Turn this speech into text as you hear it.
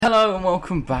Hello and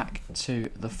welcome back to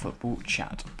the Football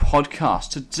Chat podcast.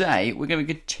 Today we're going to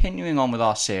be continuing on with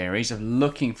our series of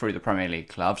looking through the Premier League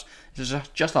clubs. This is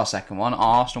just our second one.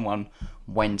 Our Aston one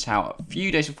went out a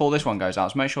few days before this one goes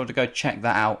out, so make sure to go check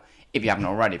that out if you haven't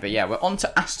already. But yeah, we're on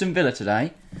to Aston Villa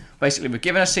today. Basically, we're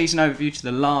giving a season overview to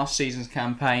the last season's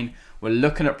campaign. We're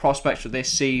looking at prospects for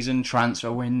this season,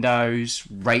 transfer windows,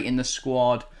 rating the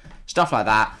squad, stuff like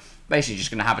that. Basically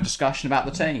just going to have a discussion about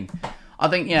the team. I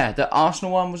think, the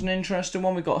Arsenal one was an interesting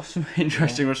one. We got some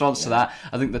interesting response to that.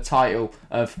 I think the title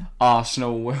of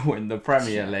Arsenal will win the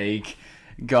Premier League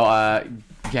got,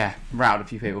 riled a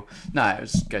few people. No, it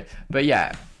was good. But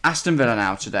yeah, Aston Villa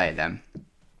now today then.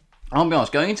 I'll be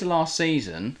honest, going into last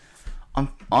season,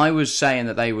 I was saying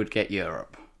that they would get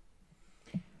Europe.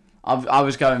 I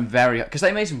was going because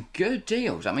they made some good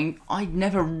deals. I mean, I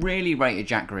never really rated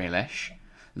Jack Grealish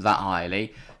that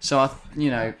highly. So,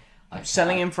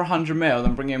 selling him for 100 mil,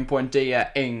 then bringing in Buendia,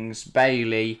 Ings,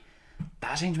 Bailey,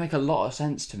 that seems to make a lot of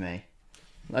sense to me.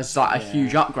 That's like a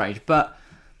huge upgrade, but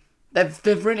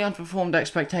they've really underperformed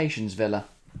expectations, Villa.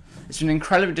 It's been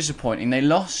incredibly disappointing. They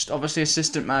lost, obviously,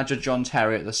 assistant manager John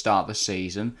Terry at the start of the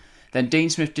season. Then Dean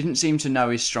Smith didn't seem to know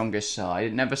his strongest side.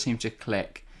 It never seemed to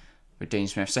click with Dean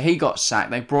Smith. So he got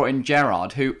sacked. They brought in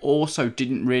Gerrard, who also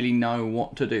didn't really know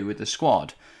what to do with the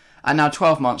squad. And now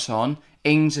 12 months on,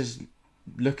 Ings is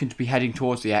looking to be heading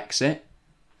towards the exit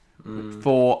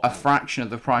for a fraction of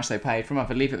the price they paid for him. I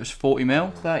believe it was 40 mil,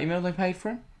 30 mil they paid for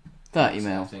him. 30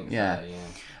 mil, yeah. 30, yeah.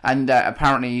 And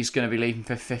apparently he's going to be leaving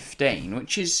for 15,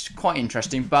 which is quite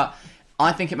interesting. But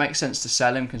I think it makes sense to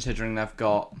sell him, considering they've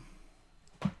got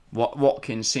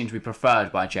Watkins seems to be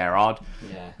preferred by Gerrard.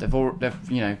 Yeah.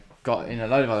 They've got in a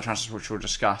load of other transfers which we'll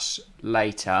discuss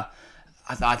later.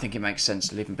 I think it makes sense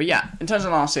to leave him. But yeah, in terms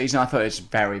of last season, I thought it was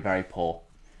very, very poor.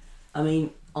 I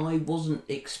mean, I wasn't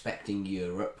expecting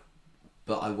Europe,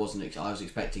 but I was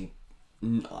expecting.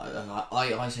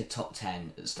 I said top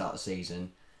 10 at the start of the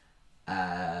season,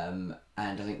 and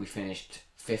I think we finished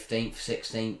 15th,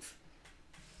 16th.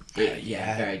 Very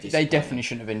disappointing. They definitely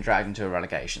shouldn't have been dragged into a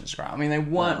relegation scrap. I mean, they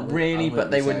weren't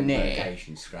but they were near.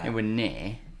 They were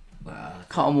near. Well,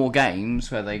 couple more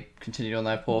games where they continued on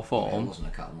their poor form. It wasn't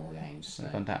a couple more games. So.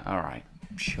 All right,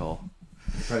 sure.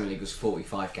 The Premier League was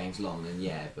 45 games long, and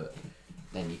but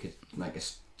then you could make a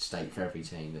stake for every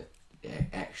team that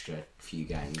extra few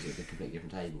games at a completely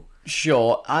different table.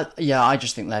 Sure, I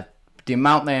just think that the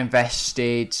amount they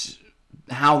invested,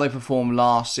 how they performed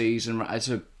last season,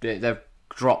 they've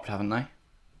dropped, haven't they?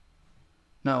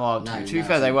 No, to be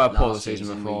fair, they were poor the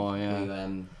season before.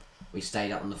 We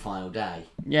stayed up on the final day.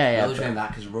 I always remember that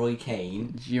because Roy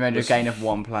Keane... You made a gain of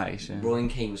one place. Yeah. Roy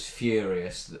Keane was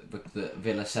furious that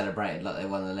Villa celebrated like they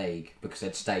won the league because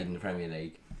they'd stayed in the Premier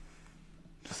League.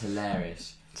 It's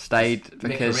hilarious. Stayed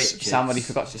because somebody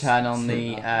forgot to turn on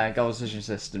the goal decision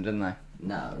system, didn't they?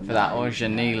 No. For that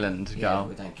Orjan Neeland goal.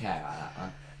 We don't care about that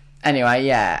one. Anyway,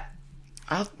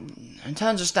 in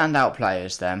terms of standout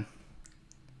players then,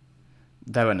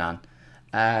 there were none.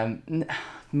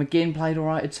 McGinn played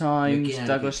alright at times.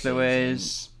 Douglas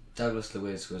Luiz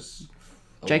was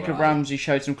Jacob Ramsey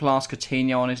showed some class.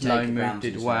 Coutinho on his loan move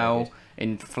did well.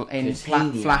 In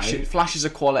flashes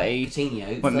of quality.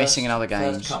 Coutinho went missing in other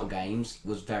games. First couple games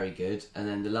was very good, and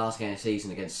then the last game of the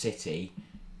season against City,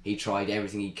 he tried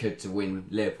everything he could to win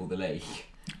Liverpool the league.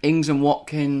 Ings and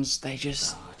Watkins, they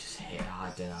just hit.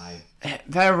 I don't know.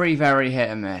 Very, very hit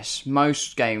and miss.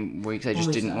 Most game weeks they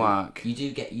just didn't work.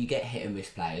 You get hit and miss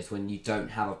players when you don't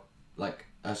have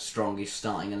a strongest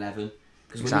starting 11.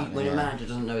 Because when a manager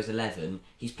doesn't know his 11,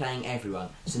 he's playing everyone,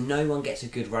 so no one gets a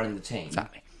good run in the team.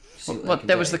 Exactly. But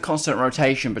there was the constant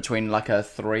rotation between like a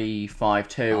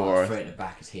 3-5-2 or a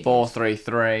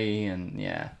 4-3-3, and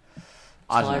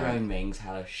Tyrone Mings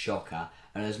had a shocker,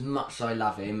 and as much as I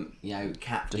love him,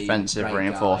 captain, defensive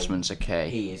reinforcements are key.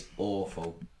 He is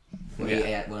awful.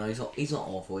 He's not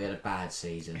awful. He had a bad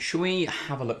season. Should we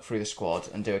have a look through the squad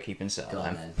and do a keep and sell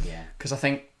then? Yeah. Because I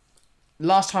think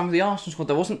last time with the Arsenal squad,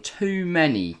 there wasn't too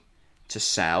many to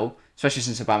sell, especially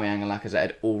since Aubameyang and Lacazette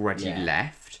had already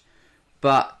left.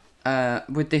 But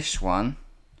with this one,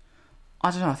 I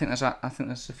don't know. I think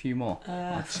there's a few more.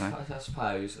 I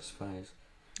suppose.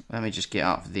 Let me just get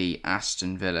up the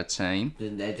Aston Villa team.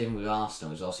 They're dealing with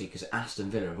Arsenal, obviously, because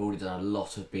Aston Villa have already done a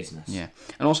lot of business. Yeah,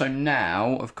 and also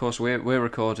now, of course, we're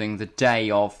recording the day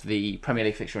of the Premier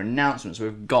League fixture announcements. So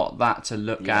we've got that to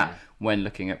look at when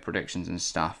looking at predictions and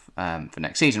stuff for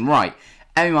next season. Right,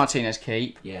 Emi Martinez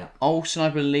keep. Yeah. Olsen, I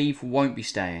believe, won't be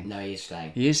staying. No, he is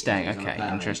staying. He is staying. Okay,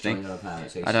 interesting.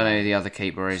 I don't know who the other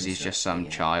keeper is. He's just some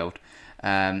child.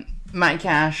 Matty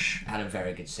Cash had a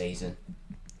very good season.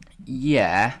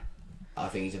 Yeah. I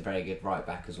think he's a very good right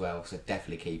back as well, so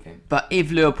definitely keep him. But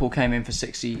if Liverpool came in for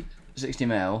 60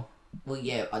 mil... Well,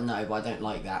 yeah, I know, but I don't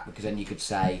like that, because then you could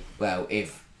say, well,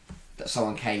 if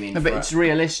someone came in... No, but it's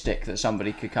realistic that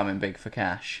somebody could come in big for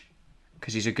cash,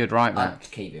 because he's a good right back.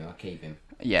 I'd keep him.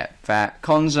 Yeah, fair.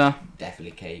 Konza.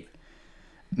 Definitely keep.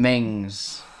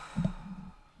 Mings.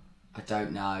 I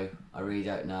don't know. I really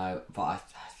don't know, but I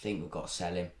think we've got to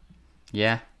sell him.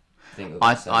 Yeah.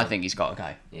 I think he's got to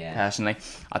go. Yeah. Personally,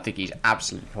 I think he's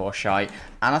absolutely poor shite,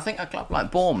 and I think a club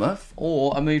like Bournemouth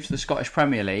or a move to the Scottish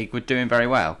Premier League would do him very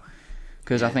well.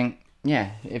 Because I think,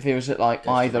 if he was at like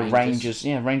either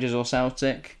Rangers or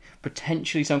Celtic,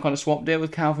 potentially some kind of swap deal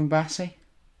with Calvin Bassey.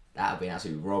 That would be an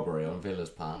absolute robbery on Villa's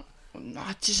part.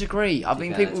 I disagree. I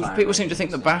mean, people seem to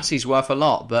think that Bassey's worth a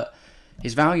lot, but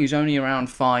his value's only around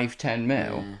 5-10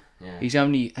 mil. Yeah. He's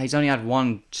only had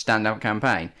one standout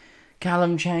campaign.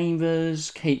 Callum Chambers,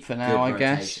 keep for now, I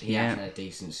guess. He had a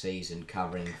decent season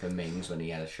covering for Mings when he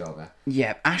had a shocker.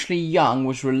 Yeah, Ashley Young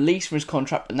was released from his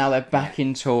contract, but now they're back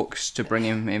in talks to bring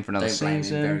him in for another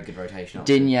season. Him, very good rotation.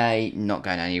 Digne, not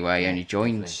going anywhere. He only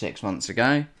joined 6 months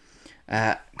ago.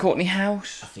 Courtney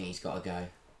House. I think he's got to go.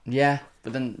 Yeah,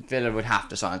 but then Villa would have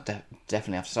to sign,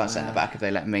 definitely have to sign centre back if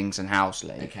they let Mings and House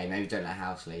leave. Okay, maybe don't let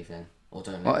House leave then. Or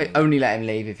don't only let him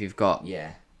leave if you've got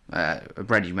a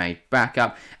ready-made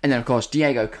backup. And then, of course,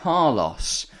 Diego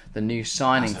Carlos, the new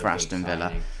signing for Aston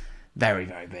Villa. Very,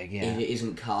 very big, yeah. If it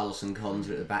isn't Carlos and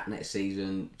Konza at the back next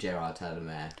season, Gerrard had him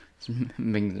there.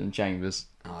 Mings and Chambers.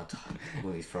 Oh,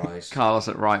 all these fries. Carlos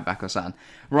at right back or something.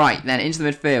 Right, then into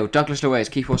the midfield. Douglas Luiz,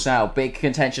 keep or sell. Big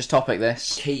contentious topic,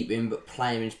 this. Keep him, but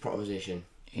play him in his proposition.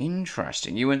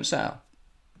 Interesting. You wouldn't sell?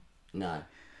 No.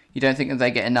 You don't think that they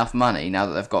get enough money now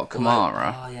that they've got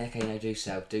Kamara?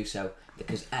 Do sell.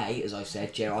 Because A, as I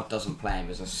said, Gerrard doesn't play him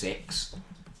as a 6.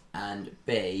 And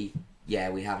B,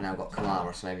 we have now got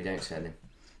Kamara, so maybe don't sell him.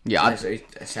 Yeah,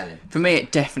 sell him. For me,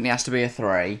 it definitely has to be a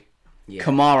 3. Yeah.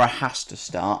 Kamara has to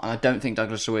start, and I don't think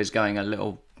Douglas Luiz going a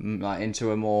little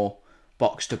into a more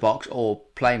box-to-box or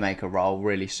playmaker role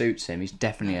really suits him. He's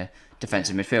definitely a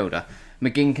defensive midfielder.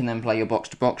 McGinn can then play your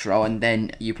box-to-box role, and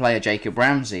then you play a Jacob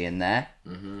Ramsey in there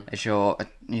as your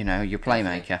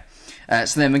playmaker.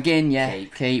 So then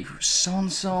McGinn, keep.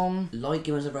 Son. Like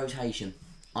him as a rotation.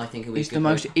 I think he's the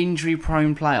most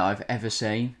injury-prone player I've ever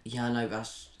seen. Yeah, I know, but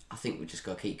I think we just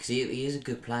got to keep, because he is a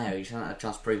good player. He's had a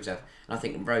chance to prove himself. And I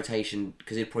think rotation,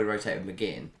 because he'd probably rotate with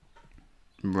McGinn.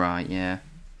 Right, yeah.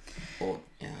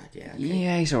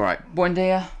 Yeah, he's alright.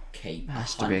 Buendia? Keep.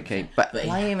 Has to be a keep. But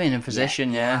play him in a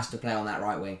position, He has to play on that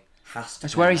right wing.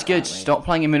 That's where he's good. Stop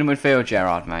playing him in midfield,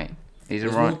 Gerrard, mate. He's a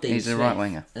right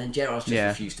winger. And then Gerrard's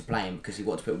just refused to play him because he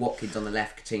wanted to put Watkins on the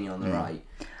left, Coutinho on the right.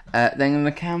 Then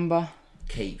Nakamba?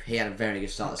 Keep. He had a very good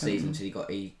start of the season until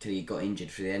he got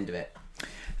injured for the end of it.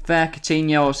 Fair.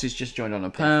 Coutinho obviously he's just joined on a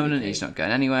permanent. He's not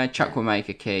going anywhere.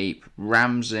 Chukwuemeka, keep.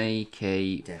 Ramsey,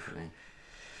 keep. Definitely.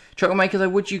 Chukwuemeka, though,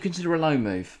 would you consider a loan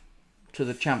move to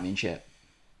the Championship?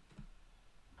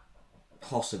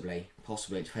 Possibly.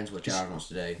 It depends what Gerrard wants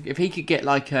to do. If he could get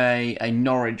like a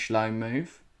Norwich loan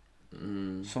move,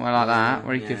 somewhere like that,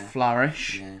 where he could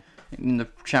flourish. Yeah. In the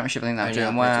Championship, I think that's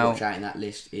doing well. To in that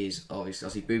list is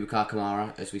obviously Boubacar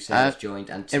Kamara, as we said, has joined,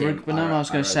 and Tim. I was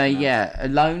going to say, a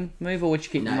loan move, or would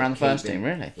you keep him around the first team?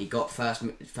 Really? He got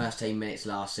first team minutes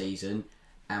last season,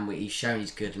 and he's shown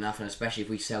he's good enough. And especially if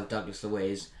we sell Douglas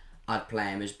Luiz, I'd play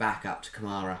him as backup to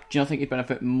Kamara. Do you not think he'd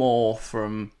benefit more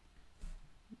from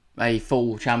a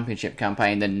full Championship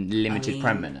campaign than limited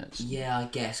Prem minutes? Yeah, I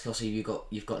guess. Because you've got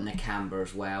Nakamba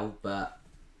as well, but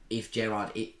if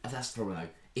Gerrard, that's the problem though.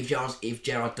 If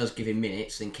Gerrard does give him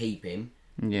minutes, then keep him.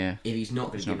 Yeah. If he's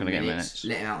not going to give him minutes,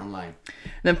 let him out on loan.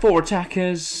 Then 4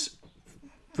 attackers.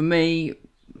 For me,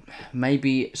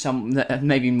 maybe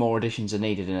more additions are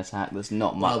needed in attack. There's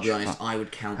not much. I'll be honest. I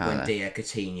would count Buendia,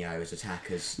 Coutinho as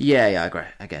attackers. Yeah, I agree.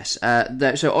 I guess.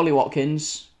 So Ollie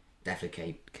Watkins. Definitely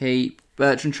keep. Keep.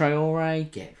 Bertrand Traore.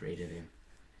 Get rid of him.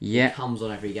 Yeah. He comes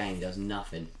on every game, does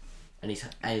nothing, and he's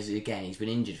been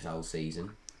injured for the whole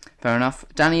season. Fair enough.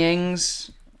 Danny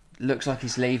Ings. Looks like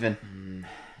he's leaving.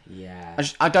 Yeah.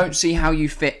 I don't see how you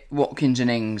fit Watkins and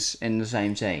Ings in the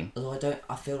same team. Although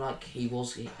I feel like he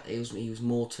was going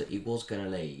to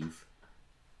leave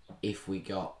if we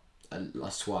got a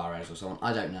Suarez or someone.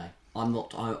 I don't know. I'm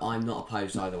not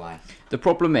opposed either way. The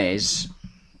problem is,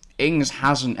 Ings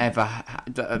hasn't ever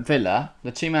at Villa.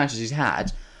 The 2 matches he's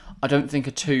had, I don't think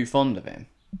are too fond of him.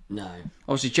 No.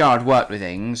 Obviously, Gerrard worked with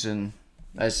Ings and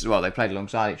as well. They played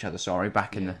alongside each other.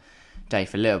 Back in the day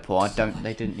for Liverpool. It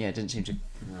didn't seem to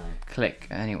click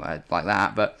anyway like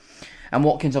that. And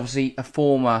Watkins obviously a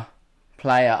former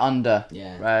player under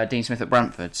Dean Smith at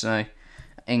Brentford, so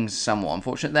Ings somewhat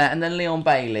unfortunate there. And then Leon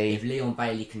Bailey. If Leon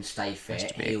Bailey can stay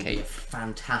fit, he'll be a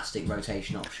fantastic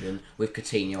rotation option with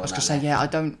Coutinho on I was going to say,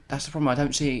 that's the problem. I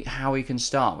don't see how he can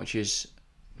start, which is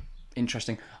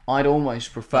interesting. I'd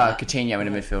almost prefer Coutinho in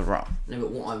a midfield role. No,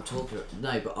 but what I'm talking about...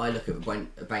 No, but I look at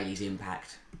Bailey's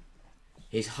impact.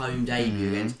 His home debut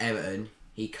against Everton,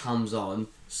 he comes on,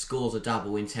 scores a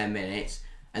double in 10 minutes,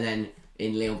 and then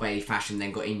in Leon Bailey fashion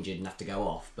then got injured and had to go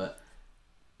off. But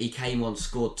he came on,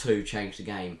 scored 2, changed the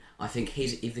game. I think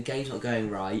if the game's not going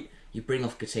right, you bring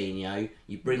off Coutinho,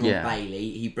 you bring on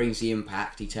Bailey, he brings the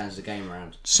impact, he turns the game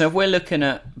around. So if we're looking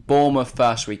at Bournemouth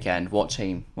first weekend, what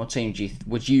team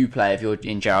would you play if you're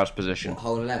in Gerrard's position? What,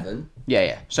 whole 11?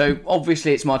 Yeah. So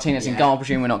obviously it's Martinez in goal. I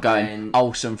presume we're not going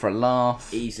Olsen for a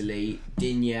laugh. Easily,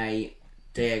 Digne,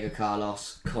 Diego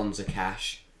Carlos, Konza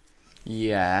Cash.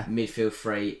 Yeah. Midfield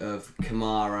 3 of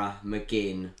Kamara,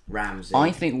 McGinn, Ramsey.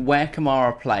 I think where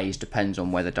Kamara plays depends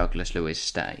on whether Douglas Luiz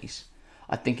stays.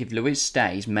 I think if Luiz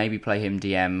stays, maybe play him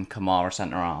DM, Kamara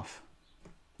centre half.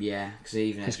 Yeah, because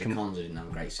even Ezra Konza didn't have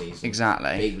a great season.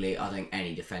 Exactly. Bigly, I think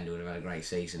any defender would have had a great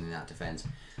season in that defence.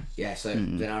 Yeah, so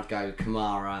then I'd go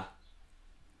Kamara,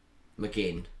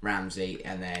 McGinn, Ramsey,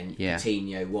 and then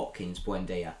Coutinho, Watkins,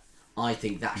 Buendia. I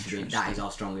think that is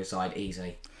our strongest side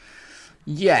easily.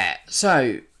 Yeah,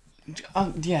 so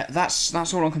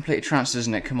that's all on completed transfers,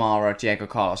 isn't it? Kamara, Diego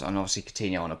Carlos, and obviously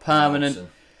Coutinho on a permanent.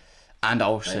 And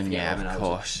Olsen, of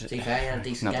course. To be fair, he had a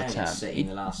decent game against City in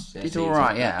the last season. He's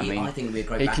alright, yeah. I think it'd be a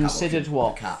great he backup considered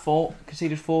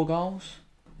conceded 4 goals?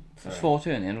 It was 4-2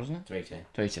 in the end, wasn't it?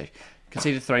 3-2.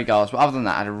 Conceded 3 goals, but other than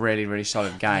that, had a really, really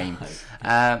solid game.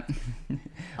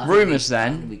 Rumours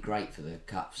then. It's going to be great for the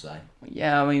Cups, though.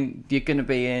 Yeah, I mean, you're going to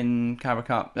be in Carabao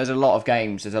Cup. There's a lot of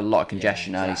games, there's a lot of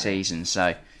congestion early season,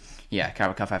 so yeah,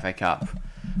 Carabao Cup, FA Cup.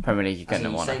 Premier League, you're going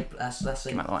to want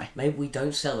to. Maybe we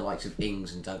don't sell the likes of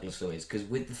Ings and Douglas Luiz because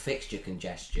with the fixture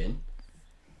congestion,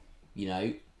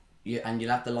 and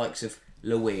you'll have the likes of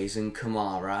Luiz and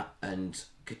Kamara and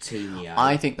Coutinho.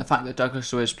 I think the fact that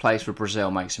Douglas Luiz plays for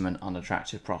Brazil makes him an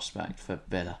unattractive prospect for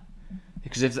Villa,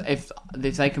 because if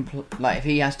they can if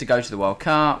he has to go to the World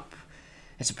Cup,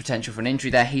 there's a potential for an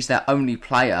injury there. He's their only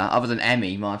player other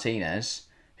than Martinez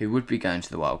who would be going to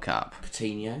the World Cup.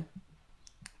 Coutinho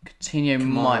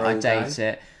might. I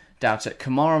doubt it.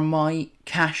 Kamara might.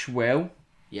 Cash will.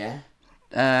 Yeah.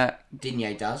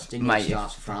 Digne does. Digne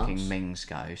starts for France. Fucking Mings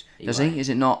goes. Does he? Is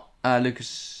it not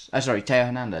Lucas? Teo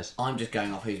Hernandez. I'm just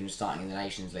going off who's been starting in the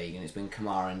Nations League, and it's been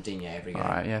Kamara and Digne every game.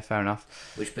 Alright, yeah, fair enough.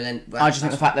 I just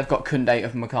think the fact they've got Koundé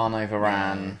of Meccano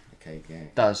Varane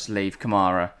does leave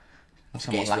Kamara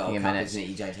somewhat lacking in minutes.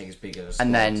 You don't take as big of a squad.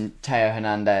 And then Teo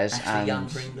Hernandez and Young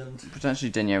for England. Potentially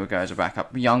Digne will go as a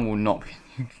backup. Young will not be.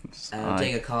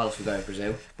 Diego Carlos will go to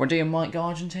Brazil. Buendia might go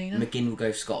Argentina. McGinn will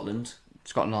go Scotland.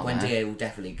 Scotland aren't Buendia will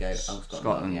definitely go.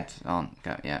 Scotland aren't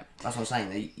go. Yeah. That's what I'm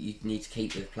saying. You need to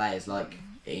keep the players like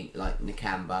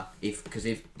Nakamba because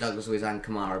if Douglas Luiz and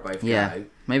Kamara both go,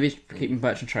 maybe keeping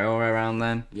Bertrand Traore around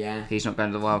then. Yeah, he's not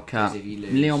going to the World Cup.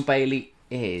 Leon Bailey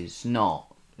is not.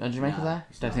 Did you make it there?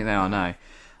 Don't think they are. No,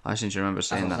 I seem to remember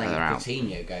saying that they're out. If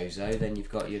Coutinho goes though, then you've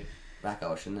got your back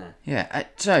option there. Yeah.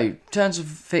 So, in terms of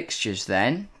fixtures,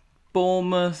 then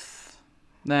Bournemouth,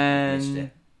 then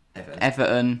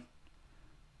Everton,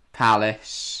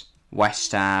 Palace,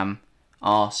 West Ham,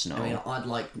 Arsenal. I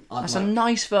mean, that's a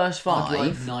nice first 5. I'd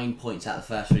like 9 points out of the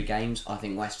first 3 games. I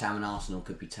think West Ham and Arsenal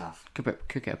could be tough.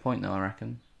 Could get a point though, I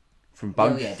reckon, from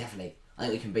both. Oh yeah, definitely. I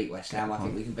think we can beat West Ham. I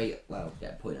think we can get a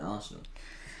point at Arsenal.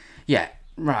 Yeah,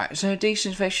 right. So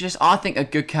decent fixture list. I think a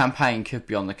good campaign could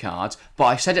be on the cards. But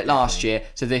I said it last year,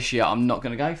 so this year I'm not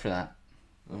going to go for that.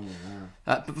 Oh, wow.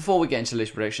 But before we get into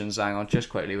list predictions, hang on, just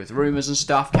quickly with rumours and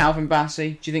stuff. Calvin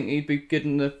Bassey, do you think he'd be good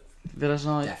in the Villa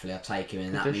side? Definitely, I'll take him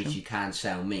in. That means you can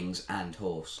sell Mings and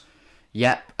Horse.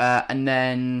 Yep. And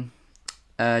then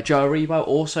Joe Aribo,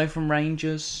 also from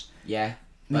Rangers. Yeah.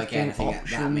 But again, I think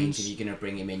that means if you're going to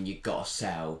bring him in, you've got to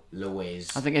sell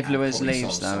Luiz. I think if Luiz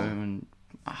leaves, though,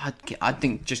 I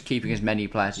think just keeping as many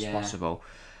players as possible.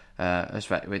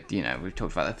 With we've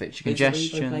talked about the fixture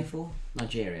congestion. Who play for?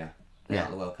 Nigeria. They're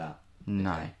not the World Cup.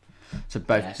 No. Okay. So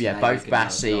both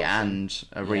Bassey and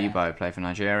Aribo play for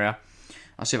Nigeria.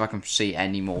 I'll see if I can see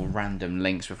any more random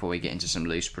links before we get into some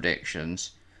loose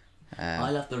predictions. I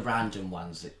love the random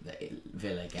ones that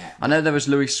Villa get. I know there was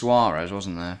Luis Suarez,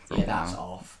 wasn't there? That's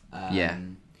off.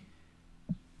 I've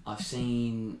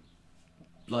seen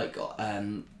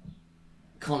Conor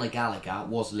Gallagher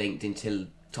was linked until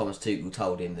Thomas Tuchel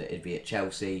told him that it'd be at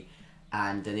Chelsea,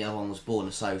 and then the other one was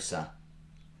Borna Sosa.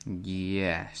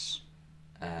 Yes.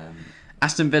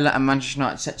 Aston Villa and Manchester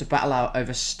United set to battle out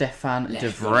over Stefan de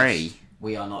Vrij.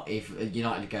 We are not. If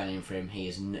United are going in for him,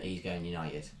 he's going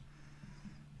United.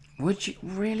 Would you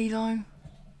really though?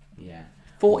 Yeah.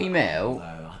 40 mil. Although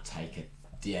I'd take a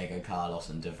Diego Carlos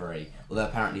and De Vrij. Although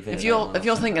apparently If you're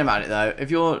thinking about it though,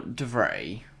 if you're De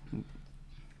Vrij,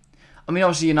 I mean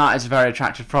obviously United's a very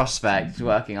attractive prospect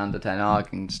working under Ten Hag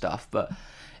and stuff, but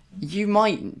you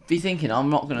might be thinking I'm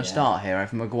not going to start here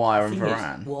over Maguire and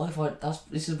Varane.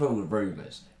 This is the problem with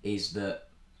rumours is that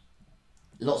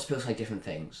lots of people say different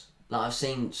things. Like I've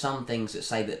seen some things that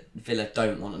say that Villa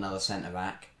don't want another centre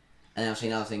back, and I've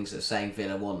seen other things that saying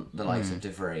Villa want the likes of De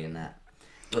Vrij and that.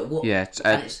 But what? Yeah,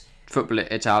 it's Football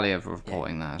Italia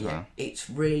reporting that as well. It's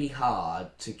really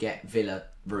hard to get Villa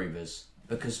rumours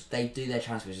because they do their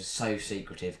transfers just so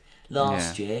secretive.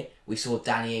 Last year we saw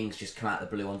Danny Ings just come out of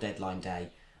the blue on deadline day.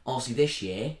 Obviously this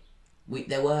year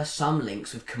there were some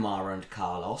links with Kamara and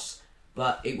Carlos,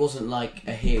 but it wasn't like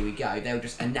a here we go. They were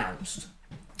just announced.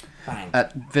 Bang.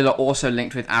 Villa also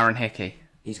linked with Aaron Hickey.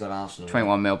 He's got Arsenal.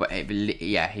 21 mil, but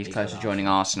he's close to joining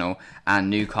Arsenal,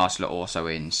 and Newcastle are also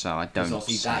in. So I don't.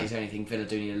 Obviously, that is the only thing Villa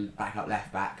do need a backup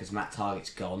left back because Matt Targett's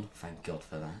gone. Thank God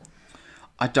for that.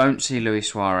 I don't see Luis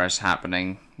Suarez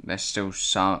happening. There's still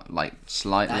some slight links.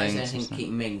 That is anything keep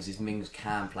Mings. Is Mings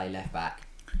can play left back.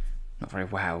 Not very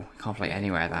well. He can't play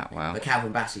anywhere that well. But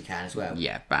Calvin Bassey can as well.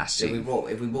 Yeah, Bassey. If we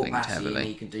brought Bassey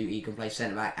in, he can play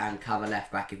centre back and cover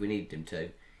left back if we needed him to.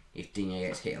 If Dino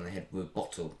gets hit on the head with a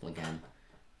bottle again.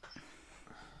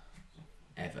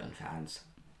 Everton fans.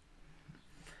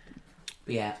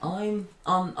 But yeah, I'm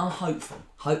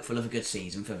hopeful of a good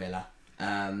season for Villa.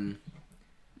 I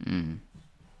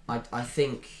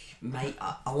think, mate,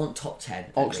 I want top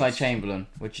 10. Oxlade-Chamberlain,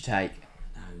 would you take?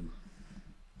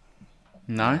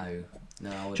 No. No. Do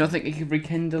you not think he could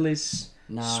rekindle his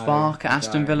spark at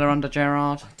Aston Villa under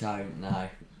Gerrard? I don't know.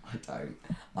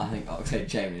 I think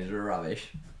Oxlade-Chamberlain is rubbish.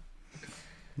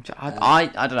 I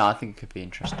don't know. I think it could be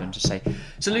interesting to see.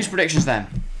 So loose predictions then.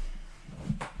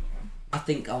 I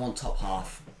think I want top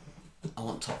half.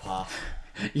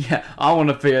 Yeah, I want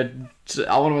to win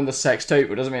the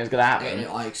sextuple. Doesn't mean it's going to happen.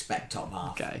 I expect top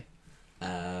half. Okay.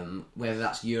 Whether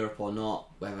that's Europe or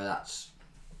not, whether that's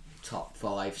top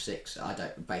 5, 6,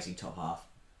 basically top half.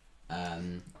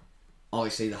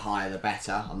 Obviously, the higher the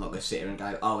better. I'm not going to sit here and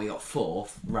go, oh, we got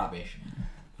 4th, rubbish.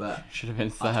 But should have been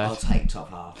 3rd. I'll take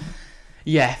top half.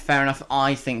 Yeah, fair enough.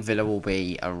 I think Villa will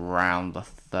be around the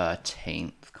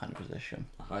 13th kind of position.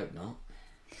 I hope not.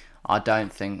 I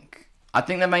think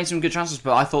they made some good transfers,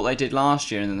 but I thought they did last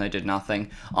year and then they did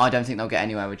nothing. I don't think they'll get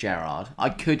anywhere with Gerrard.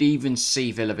 I could even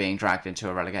see Villa being dragged into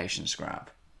a relegation scrap.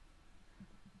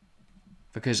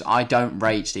 Because I don't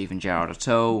rate Steven Gerrard at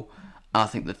all. I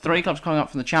think the 3 clubs coming up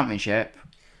from the Championship,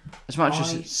 as much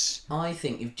as it's... I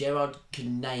think if Gerrard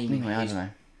can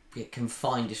can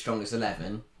find his strongest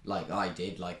 11... like I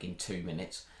did, in 2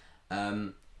 minutes.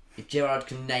 If Gerrard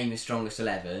can name his strongest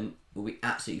 11, we'll be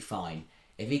absolutely fine.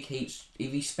 If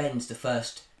he spends the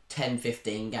first 10,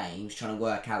 15 games trying to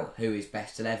work out who his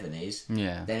best 11 is,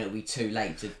 then it'll be too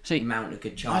late to mount a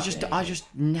good chance.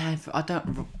 I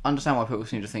don't understand why people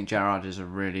seem to think Gerrard is a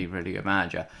really, really good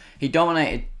manager. He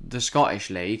dominated the Scottish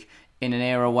League in an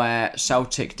era where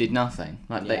Celtic did nothing.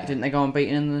 Didn't they go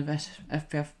unbeaten in the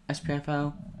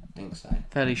SPFL? I think so.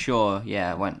 Fairly sure,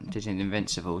 did in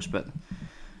Invincibles, but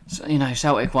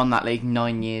Celtic won that league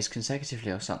 9 years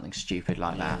consecutively or something stupid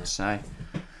like that. So I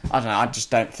don't know. I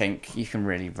just don't think you can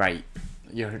really rate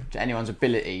anyone's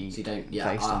ability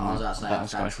based on the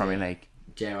Scottish Premier League.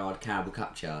 Gerrard Carabao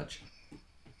Cup charge.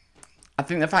 I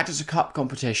think the fact it's a cup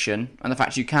competition and the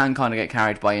fact you can kind of get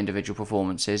carried by individual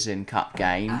performances in cup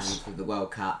games. And for the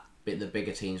World Cup, the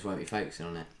bigger teams won't be focusing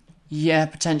on it. Yeah,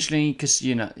 potentially, because,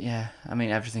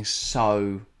 everything's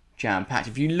so jam-packed.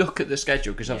 If you look at the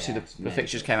schedule, because obviously the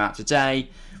fixtures came out today,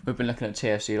 we've been looking at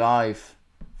TFC Live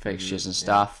fixtures and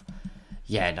stuff.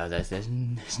 Yeah, no, there's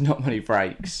not many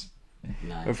breaks.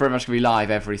 No. We're pretty much going to be live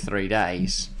every 3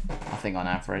 days, I think, on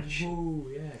average.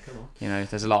 Ooh, yeah, come on.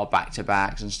 There's a lot of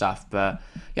back-to-backs and stuff, but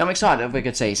I'm excited. It'll be a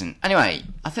good season. Anyway,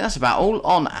 I think that's about all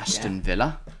on Aston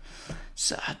Villa.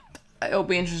 So it'll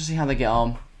be interesting to see how they get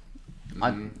on.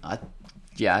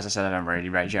 As I said, I don't really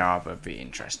rate Gerrard, but it'd be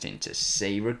interesting to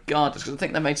see regardless, because I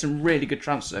think they made some really good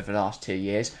transfers over the last 2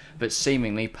 years, but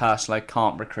seemingly Purslow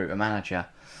can't recruit a manager.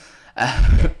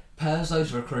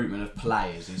 Perslow's recruitment of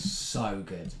players is so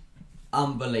good.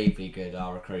 Unbelievably good,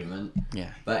 our recruitment.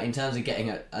 Yeah. But in terms of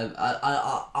getting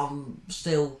I'm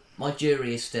still, my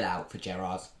jury is still out for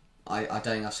Gerrard. I don't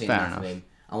think I've seen enough of him.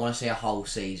 I want to see a whole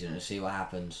season and see what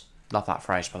happens. Love that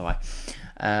phrase, by the way.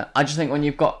 I just think when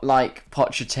you've got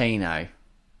Pochettino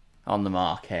on the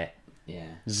market,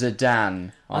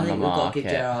 Zidane on the market, we've got to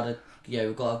give Gerrard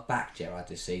we've got to back Gerrard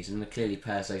this season. And clearly,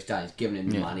 Perso's done. He's given him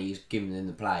the money. He's given him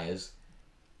the players.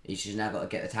 He's just now got to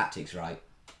get the tactics right.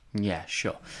 Yeah,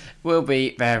 sure. Will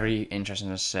be very interesting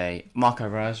to see. Marco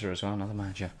Rosa as well, another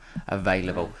manager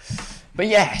available. But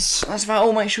yes, that's about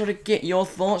all. Make sure to get your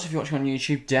thoughts if you're watching on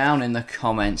YouTube down in the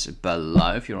comments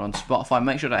below. If you're on Spotify,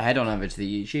 make sure to head on over to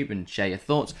the YouTube and share your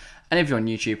thoughts. And if you're on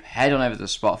YouTube, head on over to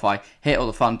Spotify, hit all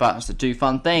the fun buttons to do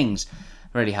fun things.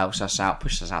 Really helps us out,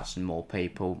 pushes us out to more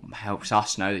people, helps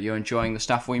us know that you're enjoying the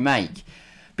stuff we make.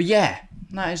 But yeah,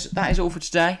 that is all for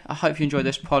today. I hope you enjoyed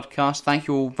this podcast. Thank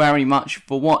you all very much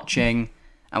for watching,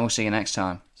 and we'll see you next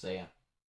time. See ya.